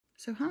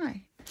So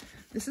hi,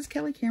 this is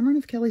Kelly Cameron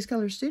of Kelly's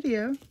Color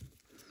Studio.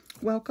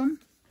 Welcome.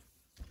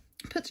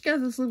 Put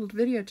together this little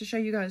video to show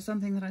you guys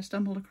something that I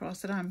stumbled across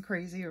that I'm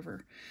crazy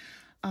over.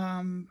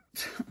 I'm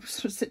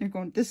sort of sitting here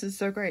going, this is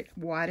so great.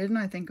 Why didn't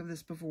I think of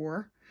this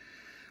before?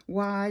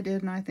 Why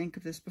didn't I think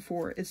of this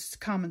before? It's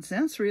common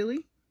sense,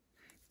 really.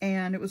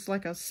 And it was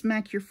like a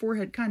smack your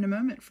forehead kind of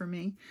moment for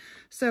me.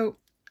 So,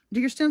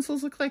 do your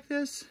stencils look like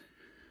this?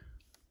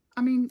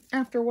 I mean,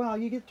 after a while,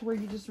 you get to where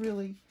you just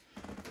really...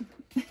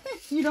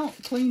 you don't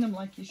clean them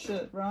like you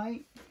should,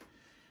 right?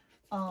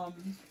 I've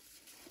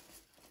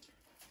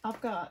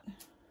got...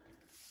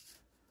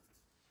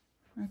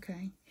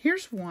 Okay,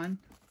 here's one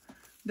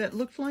that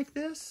looked like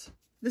this.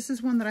 This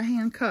is one that I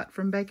hand cut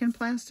from bacon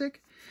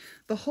plastic.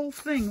 The whole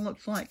thing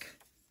looked like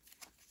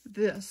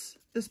this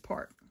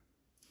part.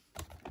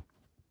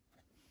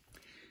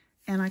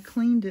 And I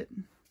cleaned it.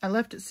 I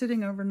left it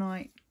sitting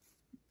overnight.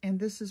 And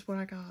this is what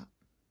I got.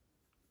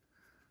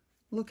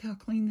 Look how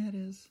clean that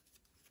is.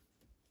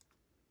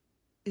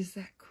 Is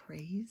that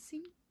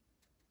crazy?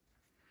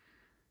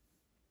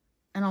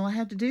 And all I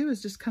had to do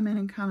is just come in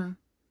and kind of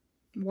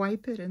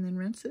wipe it and then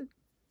rinse it.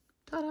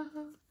 Ta-da!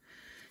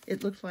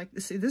 It looked like,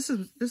 see, this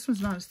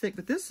one's not as thick,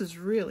 but this is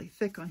really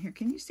thick on here.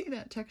 Can you see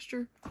that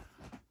texture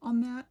on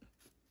that?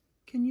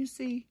 Can you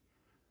see?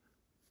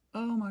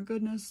 Oh my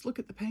goodness, look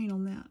at the paint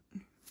on that.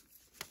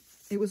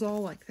 It was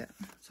all like that.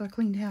 So I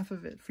cleaned half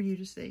of it for you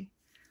to see.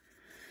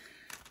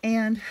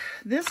 And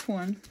this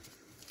one,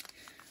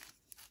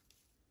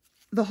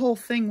 the whole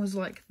thing was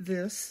like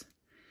this.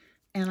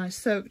 And I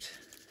soaked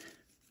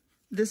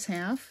this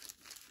half.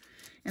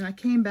 And I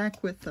came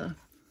back with a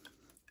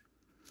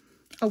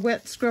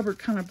wet scrubber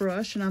kind of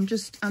brush. And I'm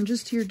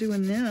just here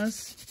doing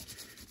this.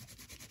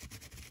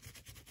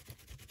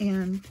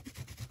 And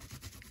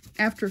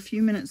after a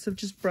few minutes of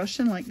just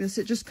brushing like this,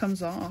 it just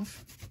comes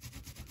off.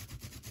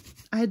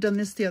 I had done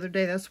this the other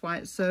day. That's why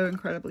it's so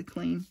incredibly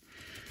clean.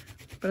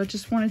 But I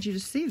just wanted you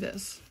to see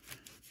this.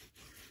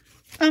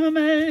 I'm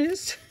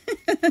amazed.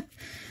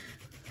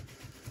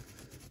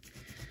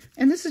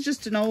 And this is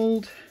just an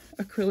old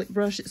acrylic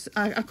brush.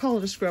 I call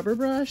it a scrubber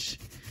brush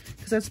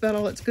because that's about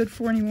all it's good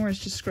for anymore is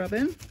just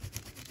scrubbing.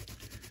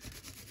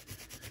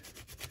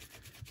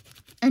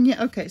 And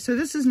yeah, okay, so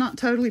this is not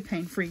totally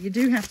pain-free. You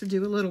do have to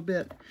do a little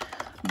bit.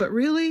 But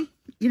really,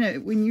 you know,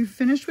 when you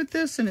finish with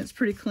this and it's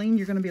pretty clean,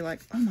 you're going to be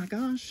like, oh my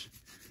gosh,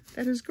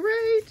 that is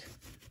great.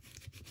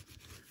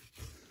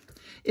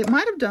 It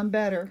might have done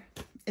better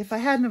if I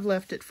hadn't have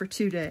left it for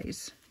 2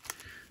 days.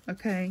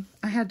 Okay,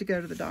 I had to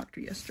go to the doctor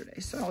yesterday,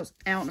 so I was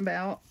out and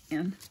about.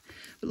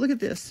 But look at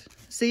this.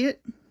 See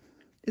it?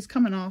 It's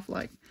coming off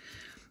like,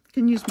 I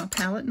can use my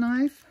palette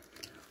knife.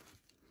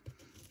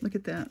 Look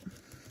at that.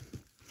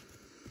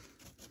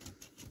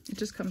 It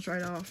just comes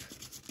right off.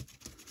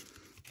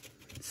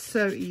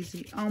 So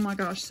easy. Oh my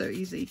gosh, so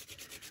easy.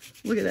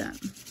 Look at that.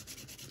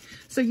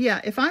 So yeah,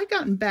 if I'd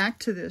gotten back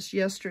to this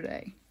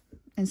yesterday,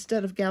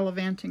 instead of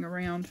gallivanting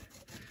around,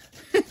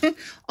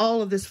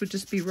 all of this would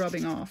just be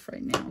rubbing off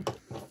right now.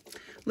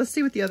 Let's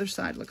see what the other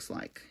side looks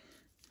like.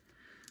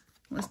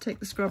 Let's take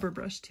the scrubber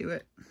brush to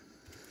it.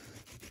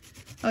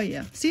 Oh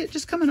yeah, see it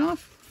just coming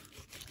off?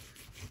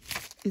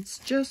 It's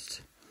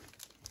just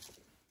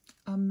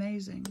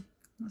amazing.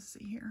 Let's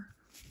see here.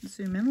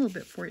 Zoom in a little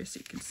bit for you so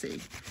you can see.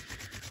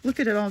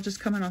 Look at it all just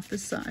coming off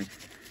this side.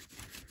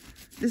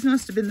 This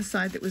must have been the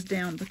side that was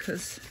down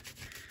because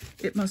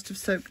it must have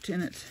soaked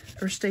in it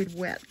or stayed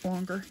wet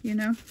longer, you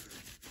know?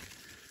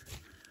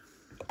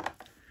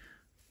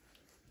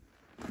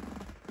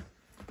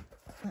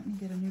 Let me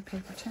get a new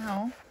paper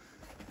towel.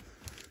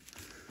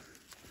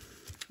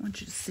 I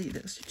want you to see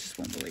this. You just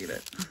won't believe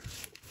it.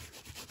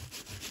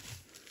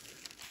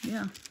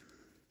 Yeah.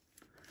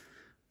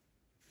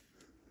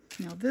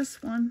 Now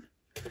this one,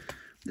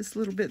 this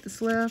little bit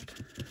that's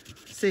left,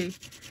 see,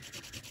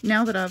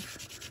 now that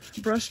I've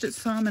brushed it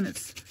some and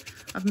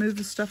I've moved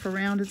the stuff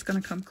around, it's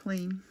going to come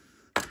clean.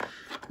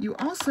 You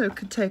also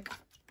could take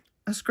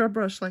a scrub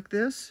brush like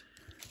this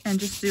and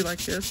just do like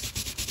this.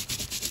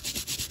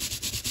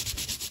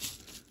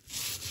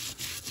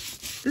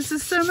 This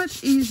is so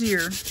much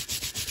easier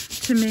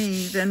to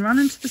me than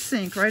running to the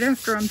sink right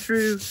after I'm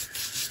through,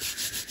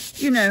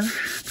 you know,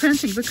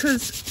 printing,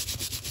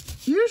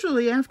 because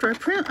usually after I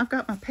print, I've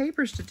got my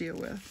papers to deal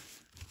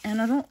with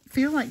and I don't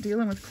feel like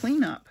dealing with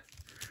cleanup,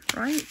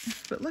 right?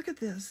 But look at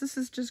this. This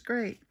is just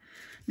great.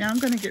 Now I'm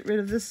going to get rid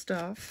of this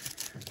stuff.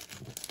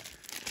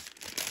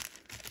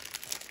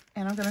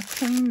 And I'm going to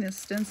clean this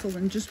stencil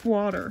in just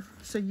water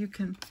so you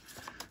can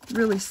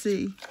really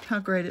see how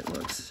great it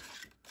looks.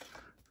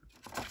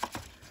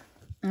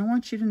 And I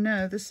want you to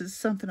know this is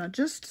something I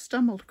just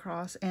stumbled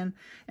across. And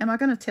am I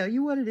going to tell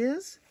you what it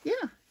is?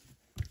 Yeah,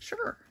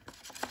 sure.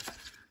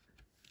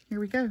 Here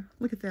we go.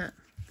 Look at that.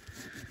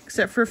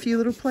 Except for a few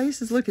little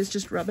places. Look, it's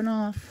just rubbing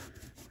off.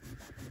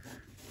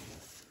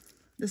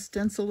 The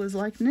stencil is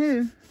like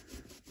new.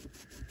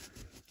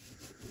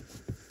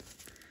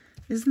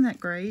 Isn't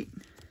that great?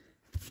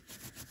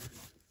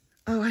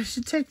 Oh, I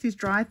should take these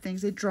dry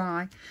things. They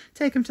dry.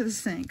 Take them to the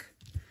sink.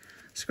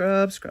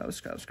 Scrub, scrub,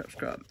 scrub, scrub,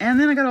 scrub. And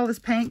then I got all this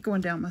paint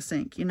going down my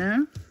sink, you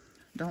know?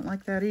 Don't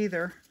like that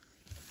either.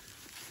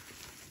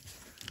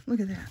 Look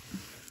at that.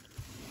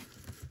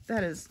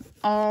 That is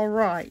all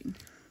right.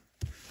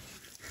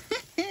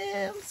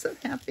 I'm so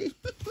happy.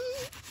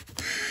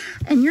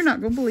 And you're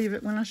not going to believe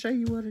it when I show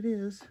you what it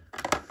is.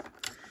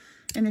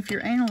 And if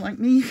you're anal like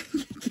me,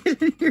 you can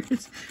get in here and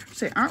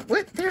say,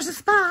 what? There's a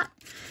spot.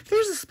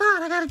 There's a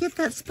spot. I got to get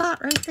that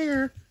spot right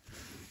there.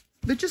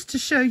 But just to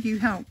show you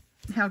how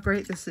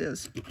great this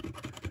is.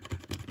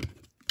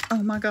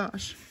 Oh my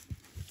gosh.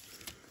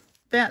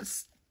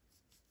 That's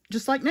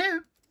just like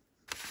new.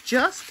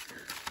 Just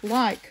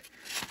like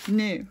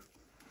new.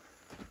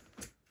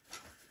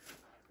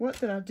 What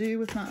did I do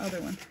with my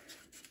other one?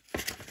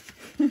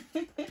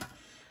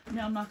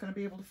 Now I'm not going to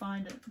be able to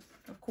find it,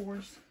 of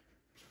course.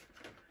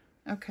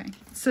 Okay,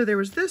 so there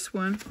was this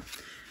one.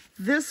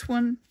 This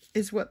one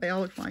is what they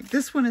all look like.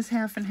 This one is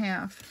half and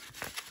half.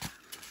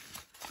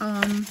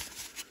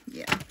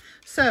 Yeah.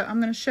 So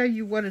I'm going to show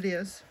you what it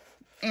is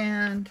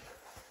and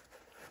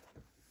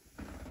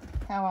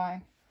how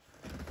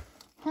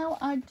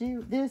I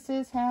do. This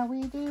is how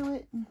we do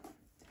it.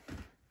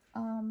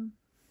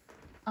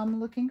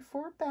 I'm looking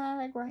for a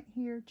bag right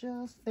here.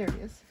 There it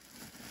is.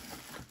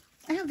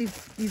 I have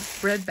these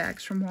bread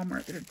bags from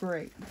Walmart that are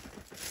great.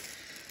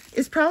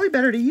 It's probably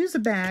better to use a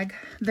bag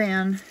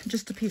than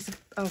just a piece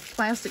of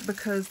plastic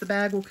because the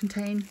bag will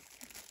contain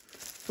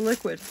the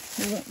liquid.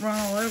 It won't run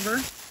all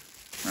over,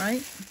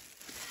 right?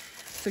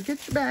 So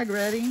get your bag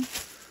ready.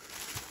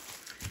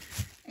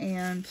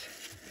 And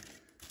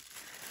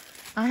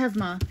I have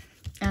my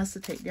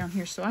acetate down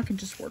here so I can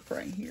just work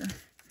right here.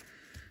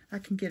 I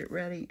can get it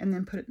ready and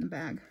then put it in the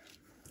bag.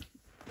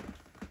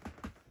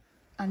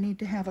 I need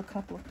to have a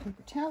couple of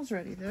paper towels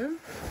ready though.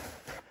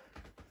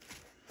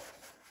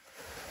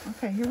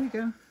 Okay, here we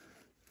go.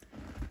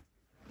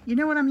 You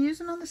know what I'm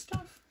using on this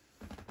stuff?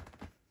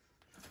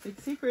 Big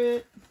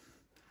secret.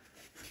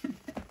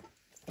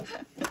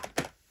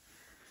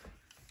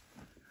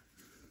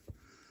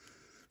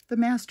 The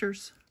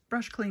Masters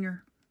brush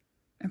cleaner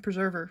and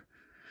preserver.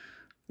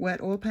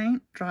 Wet oil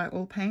paint, dry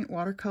oil paint,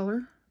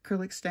 watercolor,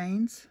 acrylic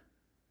stains.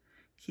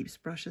 Keeps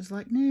brushes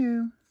like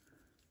new.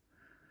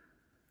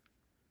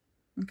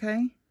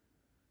 Okay.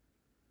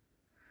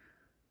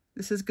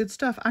 This is good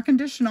stuff. I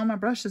condition all my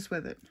brushes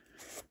with it.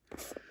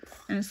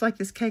 And it's like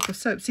this cake of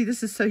soap. See,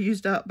 this is so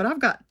used up, but I've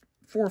got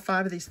 4 or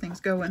 5 of these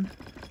things going.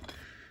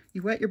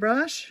 You wet your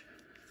brush,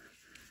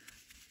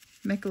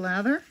 make a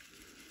lather,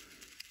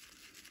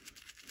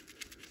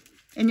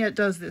 and yet it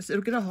does this.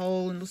 It'll get a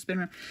hole and it'll spin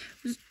around.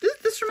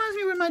 This reminds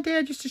me when my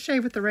dad used to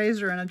shave with a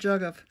razor and a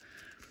jug of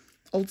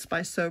Old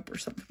Spice soap or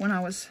something. When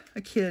I was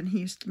a kid, he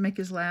used to make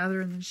his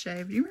lather and then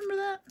shave. Do you remember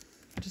that?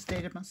 I just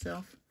dated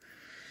myself.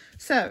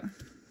 So,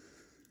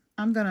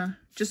 I'm going to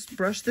just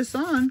brush this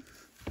on.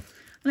 I'm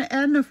going to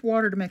add enough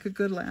water to make a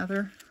good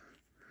lather.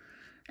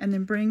 And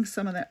then bring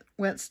some of that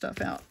wet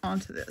stuff out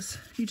onto this.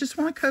 You just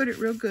want to coat it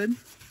real good.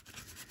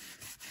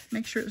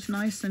 Make sure it's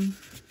nice and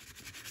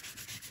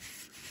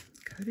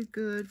coated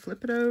good.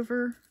 Flip it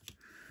over.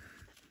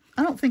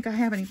 I don't think I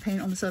have any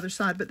paint on this other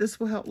side, but this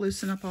will help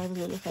loosen up all the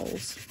little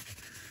holes.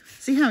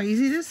 See how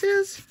easy this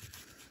is?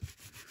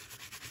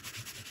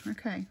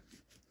 Okay.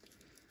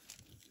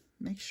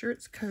 Make sure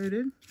it's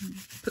coated.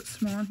 Put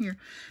some more on here.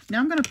 Now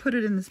I'm going to put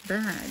it in this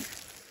bag.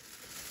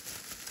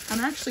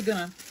 I'm actually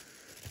going to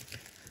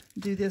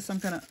do this. I'm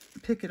going to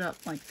pick it up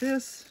like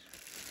this,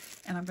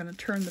 and I'm going to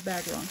turn the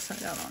bag wrong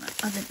side out on it.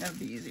 I think that would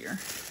be easier.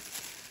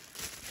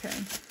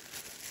 Okay.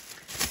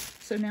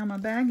 So now my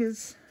bag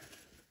is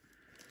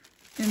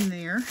in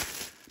there.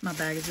 My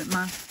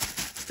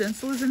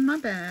stencil is in my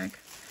bag.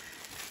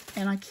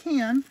 And I'm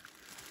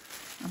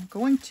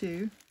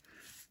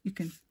you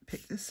can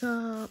pick this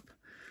up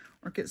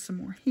or get some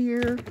more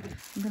here.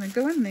 I'm going to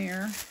go in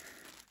there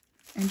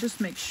and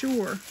just make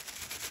sure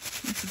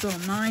this is all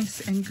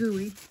nice and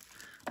gooey.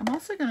 I'm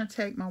also going to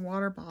take my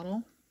water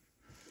bottle.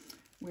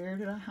 Where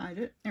did I hide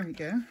it? There we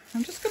go.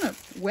 I'm just going to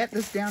wet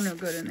this down real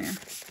good in there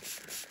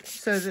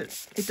so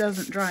that it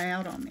doesn't dry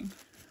out on me.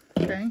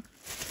 Okay?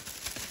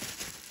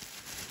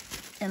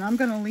 And I'm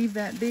going to leave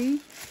that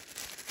be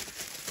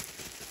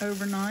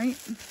overnight.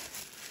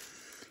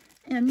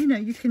 And you know,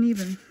 you can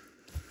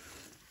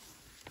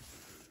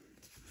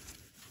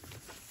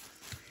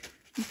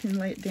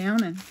lay it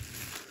down and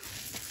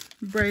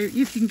if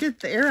you can get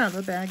the air out of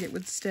the bag, it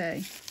would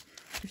stay.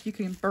 If you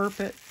can burp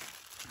it.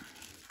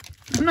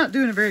 I'm not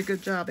doing a very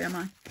good job, am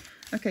I?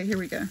 Okay, here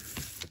we go.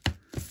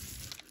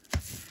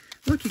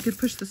 Look, you could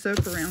push the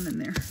soap around in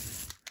there.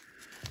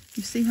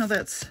 You see how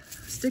that's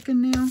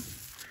sticking now?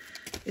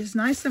 It's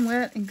nice and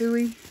wet and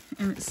gooey,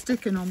 and it's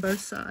sticking on both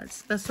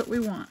sides. That's what we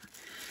want.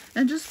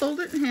 And just fold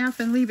it in half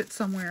and leave it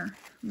somewhere.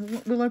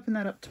 We'll open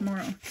that up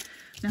tomorrow.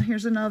 Now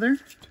here's another.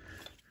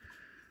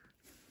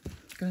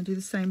 Going to do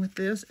the same with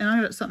this. And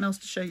I got something else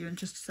to show you in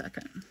just a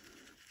second.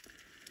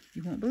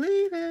 You won't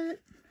believe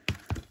it.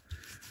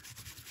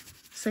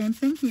 Same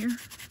thing here.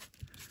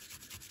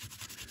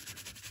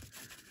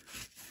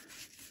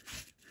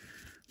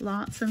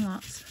 Lots and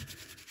lots.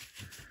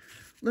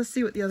 let's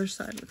see what the other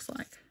side looks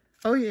like.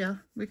 Oh yeah,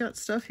 we got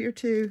stuff here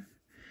too.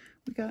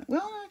 We got,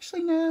 well,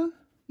 actually no.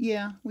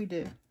 Yeah, we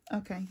do.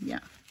 Okay, yeah.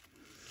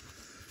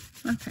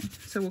 Okay,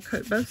 so we'll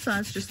coat both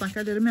sides just like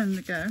I did a minute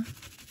ago.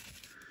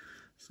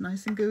 It's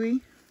nice and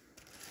gooey.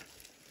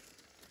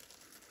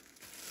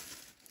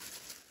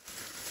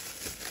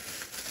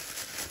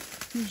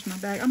 Here's my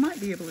bag. I might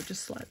be able to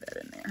just slide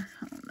that in there.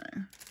 I don't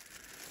know.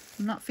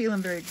 I'm not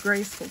feeling very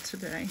graceful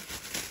today.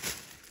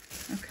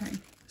 Okay,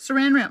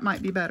 saran wrap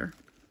might be better.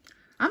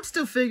 I'm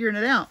still figuring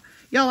it out.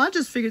 Y'all, I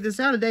just figured this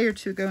out a day or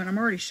two ago, and I'm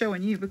already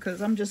showing you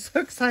because I'm just so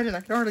excited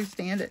I can hardly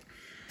stand it.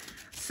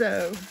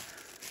 So,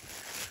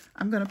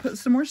 I'm going to put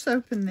some more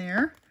soap in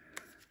there.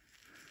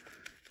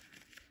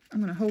 I'm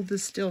going to hold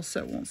this still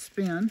so it won't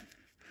spin.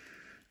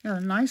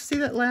 Got a nice, see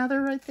that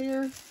lather right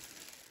there?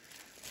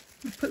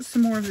 I'll put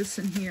some more of this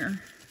in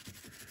here.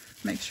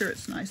 Make sure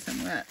it's nice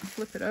and wet.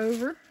 Flip it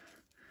over.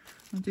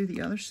 I'll do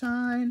the other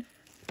side.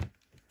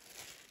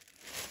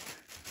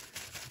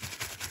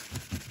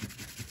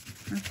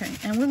 Okay,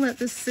 and we'll let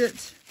this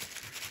sit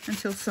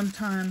until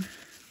sometime.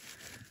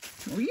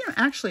 Well, you know,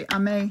 actually, I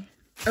may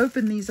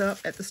open these up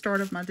at the start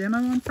of my demo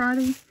on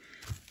Friday,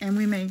 and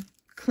we may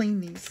clean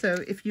these. So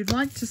if you'd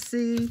like to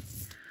see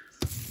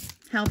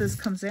how this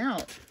comes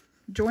out,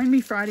 join me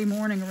Friday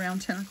morning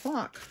around 10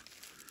 o'clock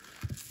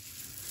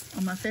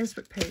on my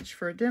Facebook page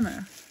for a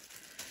demo.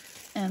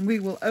 And we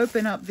will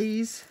open up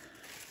these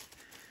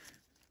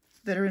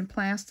that are in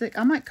plastic.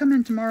 I might come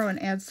in tomorrow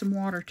and add some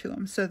water to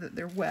them so that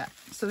they're wet,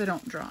 so they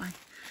don't dry.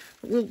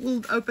 But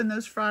we'll open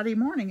those Friday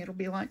morning. It'll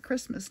be like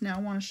Christmas. Now I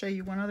want to show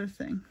you one other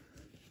thing.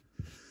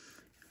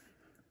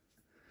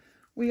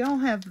 We all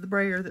have the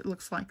brayer that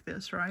looks like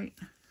this, right?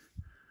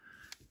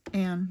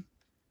 And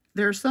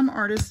there are some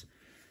artists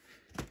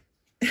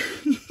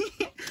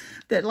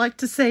that like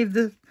to save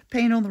the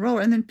paint on the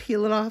roller and then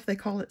peel it off. They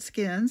call it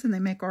skins, and they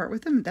make art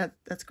with them.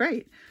 That's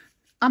great.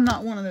 I'm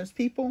not one of those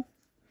people.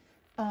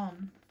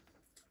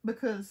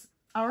 Because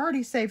I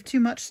already saved too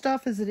much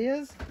stuff as it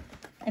is,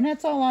 and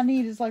that's all I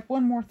need is like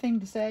one more thing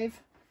to save.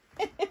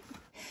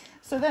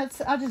 So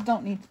I just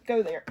don't need to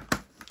go there.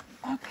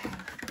 Okay.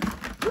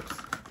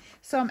 Oops.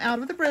 So I'm out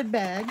of the bread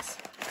bags.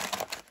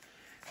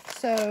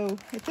 So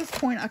at this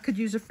point I could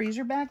use a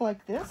freezer bag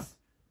like this,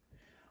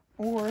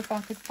 or if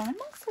I could find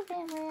my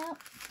saran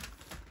wrap,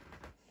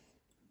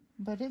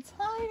 but it's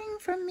hiding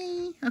from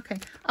me. Okay,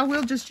 I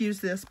will just use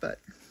this, but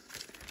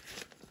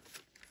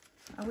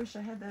I wish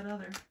I had that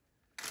other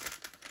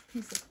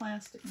piece of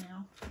plastic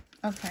now.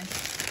 Okay.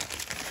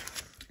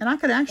 And I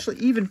could actually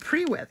even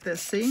pre-wet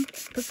this, see?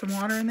 Put some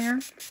water in there.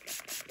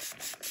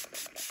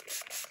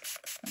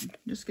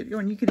 Just get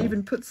going. You could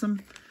even put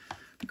some,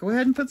 go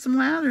ahead and put some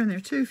lather in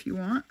there too if you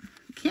want.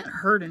 It can't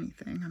hurt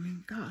anything. I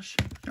mean, gosh,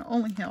 it'll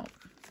only help.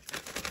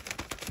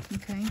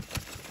 Okay.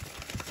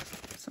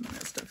 Some of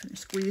that stuff in there.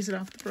 Squeeze it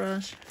off the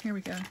brush. Here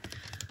we go.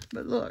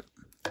 But look.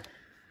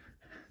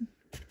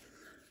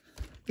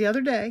 The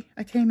other day,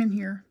 I came in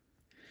here.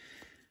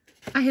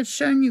 I had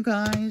shown you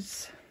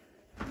guys,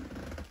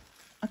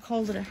 I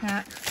called it a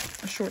hack,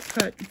 a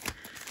shortcut.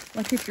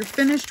 Like if you're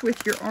finished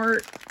with your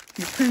art,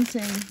 you're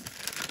printing,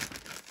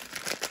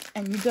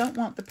 and you don't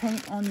want the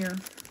paint on your,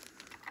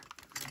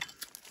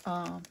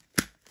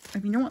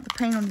 if you don't want the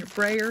paint on your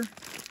brayer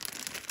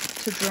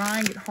to dry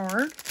and get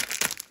hard,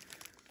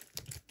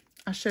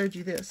 I showed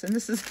you this. And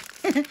this is,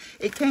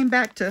 it came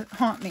back to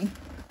haunt me.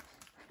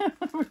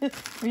 It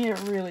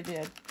really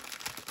did.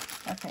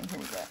 Okay, here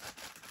we go.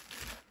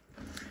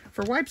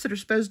 For wipes that are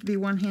supposed to be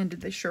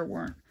one-handed, they sure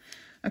weren't.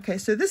 Okay,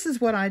 so this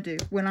is what I do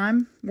when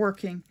I'm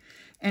working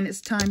and it's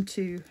time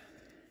to,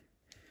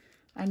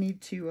 I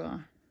need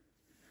to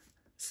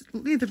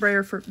leave the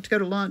brayer to go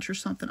to lunch or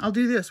something. I'll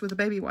do this with a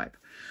baby wipe.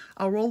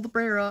 I'll roll the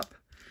brayer up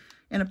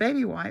in a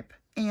baby wipe,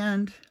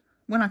 and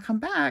when I come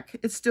back,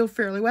 it's still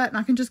fairly wet, and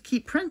I can just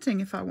keep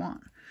printing if I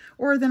want.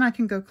 Or then I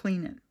can go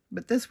clean it.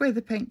 But this way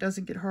the paint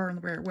doesn't get hard on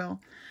the brayer.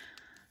 Well,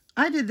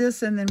 I did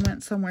this and then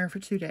went somewhere for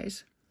 2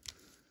 days.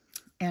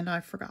 And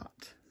I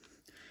forgot.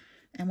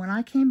 And when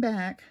I came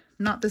back,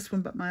 not this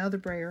one, but my other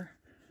brayer,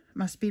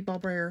 my speedball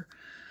brayer,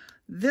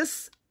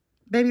 this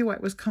baby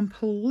wipe was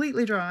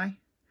completely dry,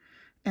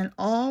 and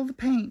all the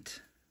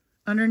paint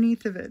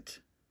underneath of it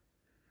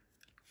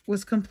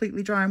was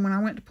completely dry. And when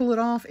I went to pull it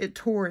off, it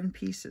tore in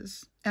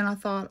pieces. And I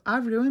thought,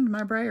 I've ruined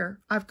my brayer.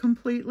 I've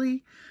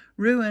completely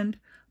ruined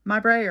my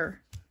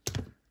brayer.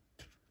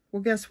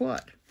 Well, guess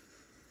what?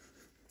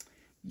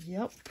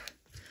 Yep.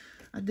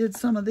 I did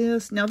some of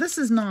this. Now, this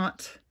is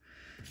not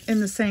in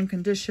the same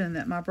condition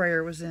that my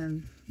brayer was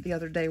in the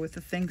other day with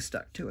the thing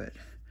stuck to it.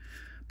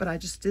 But I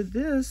just did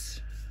this.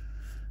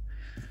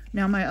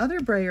 Now, my other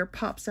brayer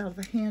pops out of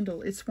the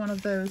handle. It's one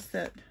of those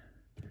that...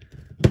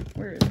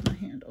 Where is my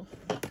handle?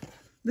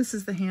 This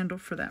is the handle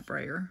for that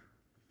brayer.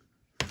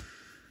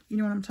 You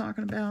know what I'm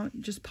talking about?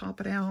 You just pop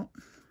it out.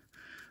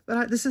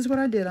 But this is what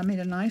I did. I made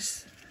a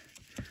nice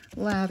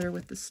lather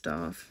with the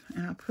stuff,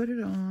 and I put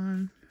it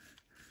on.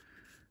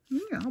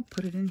 Yeah, I'll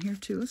put it in here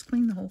too. Let's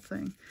clean the whole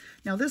thing.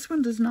 Now, this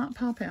one does not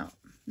pop out.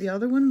 The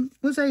other one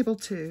was able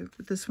to,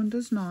 but this one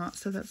does not,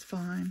 so that's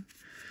fine.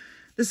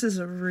 This is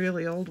a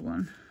really old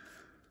one,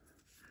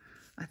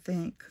 I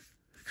think.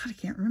 God, I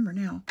can't remember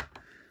now.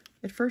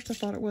 At first I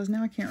thought it was,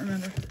 now I can't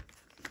remember.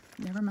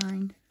 Never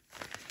mind.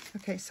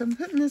 Okay, so I'm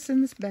putting this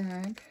in this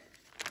bag.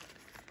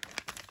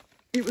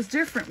 It was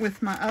different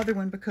with my other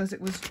one because it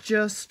was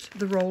just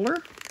the roller,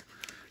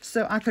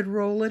 so I could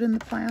roll it in the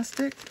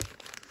plastic.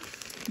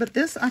 But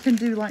this I can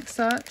do like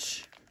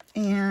such,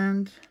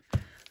 and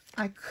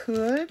I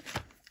could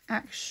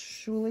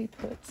actually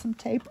put some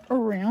tape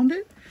around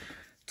it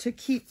to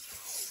keep,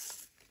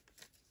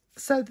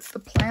 so that the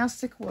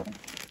plastic will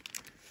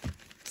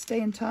stay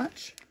in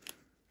touch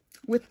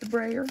with the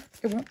brayer.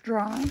 It won't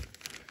dry.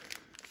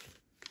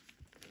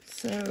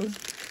 So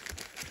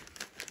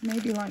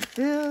maybe like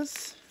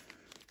this.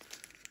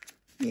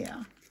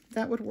 Yeah,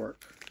 that would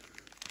work.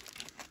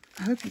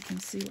 I hope you can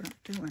see what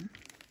I'm doing.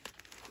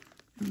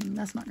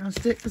 That's not going to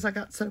stick because I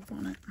got soap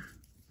on it.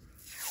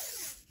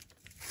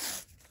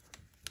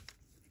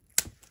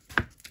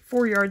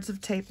 4 yards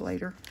of tape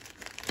later.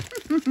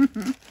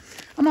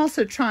 I'm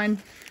also trying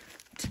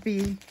to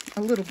be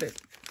a little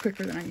bit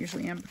quicker than I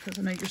usually am because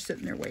I know you're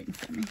sitting there waiting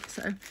for me.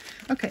 So,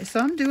 okay, so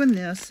I'm doing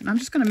this, and I'm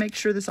just going to make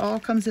sure this all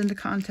comes into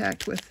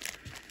contact with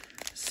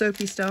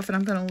soapy stuff, and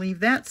I'm going to leave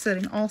that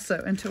setting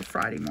also until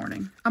Friday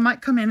morning. I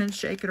might come in and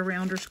shake it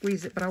around or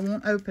squeeze it, but I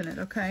won't open it,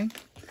 okay?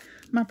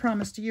 My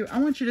promise to you. I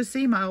want you to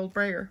see my old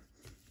brayer.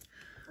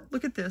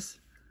 Look at this.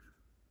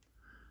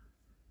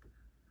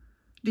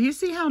 Do you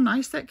see how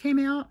nice that came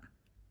out?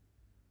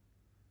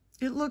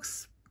 It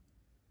looks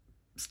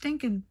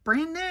stinking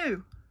brand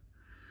new.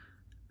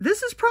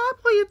 This is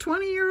probably a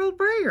 20-year-old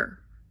brayer.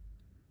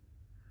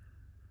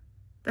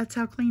 That's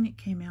how clean it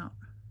came out.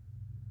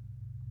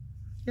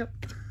 Yep.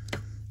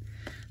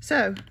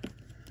 So,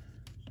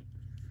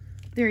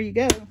 there you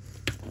go.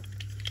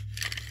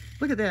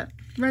 Look at that.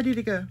 Ready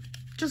to go.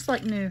 Just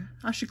like new.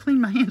 I should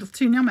clean my handle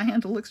too. Now my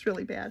handle looks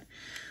really bad.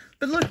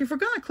 But look, if we're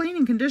going to clean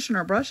and condition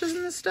our brushes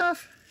and this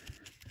stuff,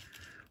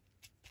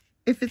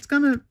 if it's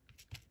going to...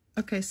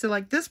 Okay, so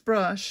like this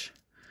brush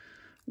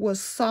was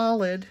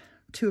solid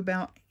to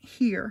about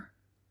here.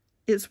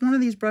 It's one of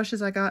these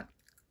brushes I got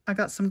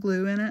some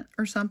glue in it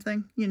or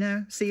something, you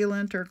know,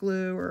 sealant or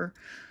glue or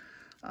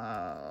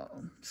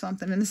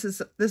something. And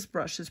this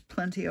brush is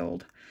plenty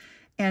old.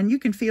 And you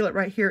can feel it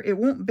right here. It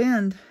won't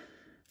bend.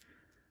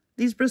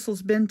 These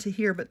bristles bend to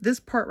here, but this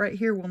part right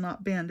here will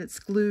not bend. It's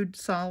glued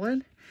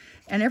solid.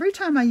 And every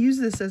time I use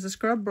this as a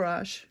scrub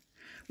brush,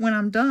 when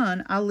I'm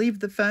done, I'll leave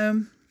the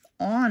foam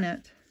on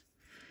it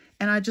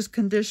and I just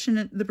condition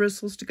it, the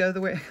bristles to go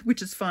the way,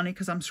 which is funny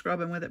because I'm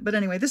scrubbing with it. But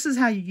anyway, this is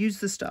how you use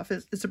this stuff.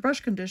 It's a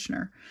brush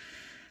conditioner.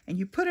 And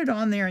you put it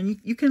on there and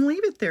you can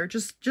leave it there.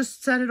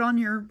 Just set it on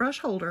your brush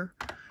holder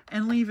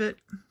and leave it,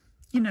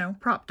 you know,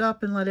 propped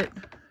up and let it.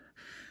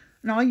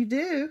 And all you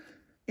do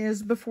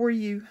is before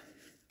you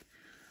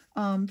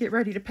get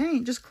ready to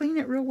paint, just clean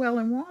it real well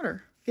in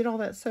water. Get all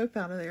that soap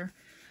out of there.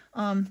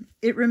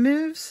 It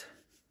removes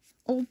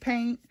old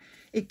paint.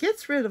 It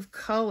gets rid of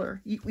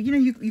color. You know,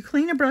 you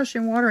clean a brush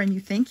in water and you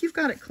think you've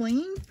got it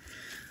clean,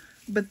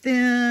 but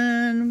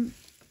then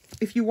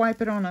if you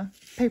wipe it on a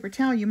paper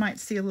towel, you might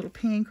see a little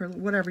pink or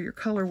whatever your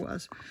color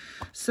was.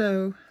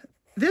 So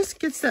this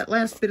gets that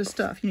last bit of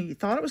stuff. You know, you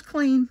thought it was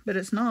clean, but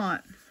it's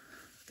not.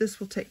 This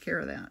will take care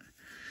of that.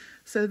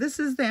 So this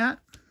is that.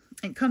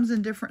 It comes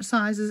in different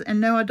sizes.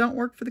 And no, I don't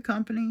work for the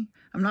company.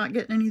 I'm not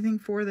getting anything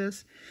for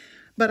this.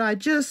 But I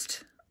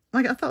just...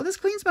 Like, I thought, this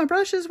cleans my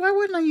brushes. Why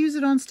wouldn't I use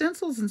it on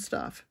stencils and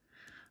stuff?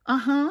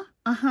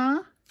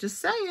 Just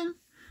saying.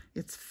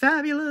 It's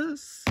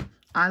fabulous.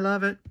 I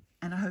love it.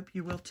 And I hope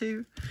you will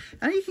too.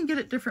 And you can get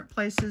it different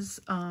places.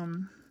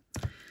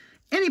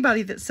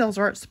 Anybody that sells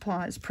art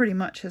supplies pretty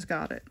much has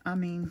got it. I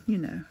mean, you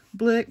know,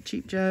 Blick,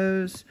 Cheap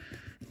Joe's.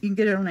 You can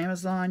get it on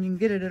Amazon. You can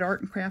get it at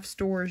art and craft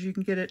stores. You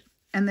can get it.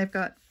 And they've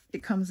got,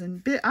 it comes in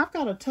big. I've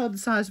got a tub the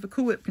size of a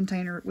Cool Whip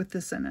container with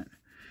this in it.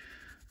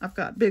 I've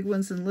got big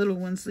ones and little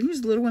ones. I use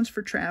the little ones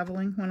for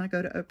traveling when I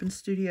go to open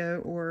studio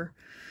or,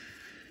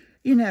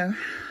 you know,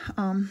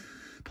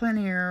 plein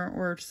air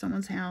or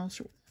someone's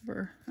house or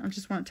whatever. I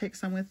just want to take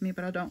some with me,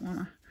 but I don't want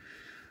to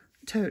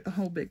tote a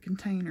whole big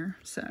container.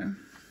 So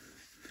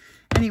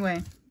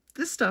anyway,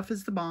 this stuff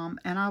is the bomb,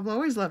 and I've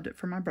always loved it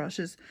for my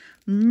brushes.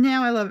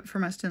 Now I love it for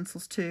my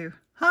stencils too.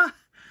 Ha!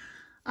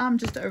 I'm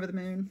just over the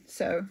moon.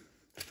 So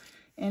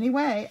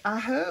anyway, I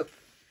hope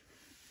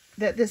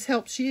that this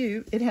helps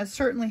you. It has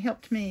certainly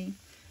helped me,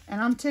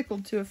 and I'm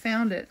tickled to have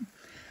found it.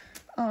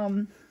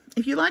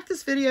 If you like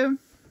this video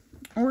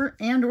or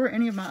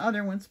any of my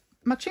other ones,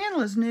 my channel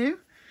is new.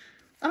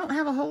 I don't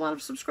have a whole lot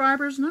of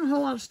subscribers, not a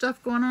whole lot of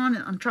stuff going on,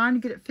 and I'm trying to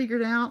get it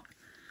figured out.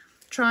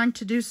 Trying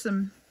to do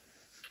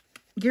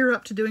gear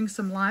up to doing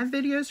some live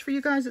videos for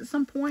you guys at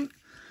some point.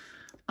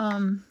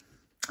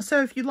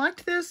 So if you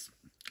liked this,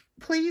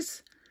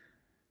 please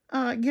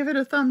give it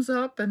a thumbs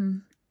up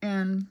and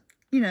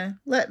you know,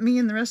 let me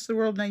and the rest of the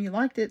world know you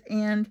liked it.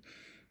 And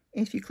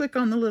if you click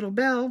on the little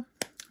bell,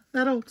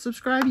 that'll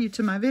subscribe you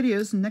to my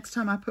videos. And next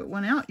time I put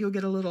one out, you'll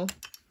get a little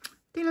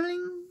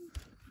ding-a-ling.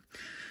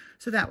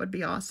 So that would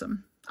be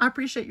awesome. I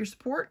appreciate your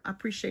support. I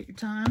appreciate your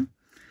time.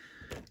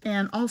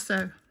 And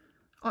also,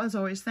 as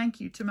always, thank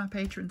you to my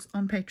patrons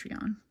on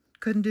Patreon.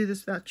 Couldn't do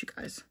this without you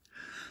guys.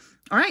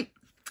 All right.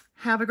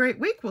 Have a great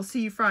week. We'll see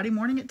you Friday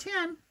morning at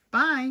 10.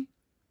 Bye.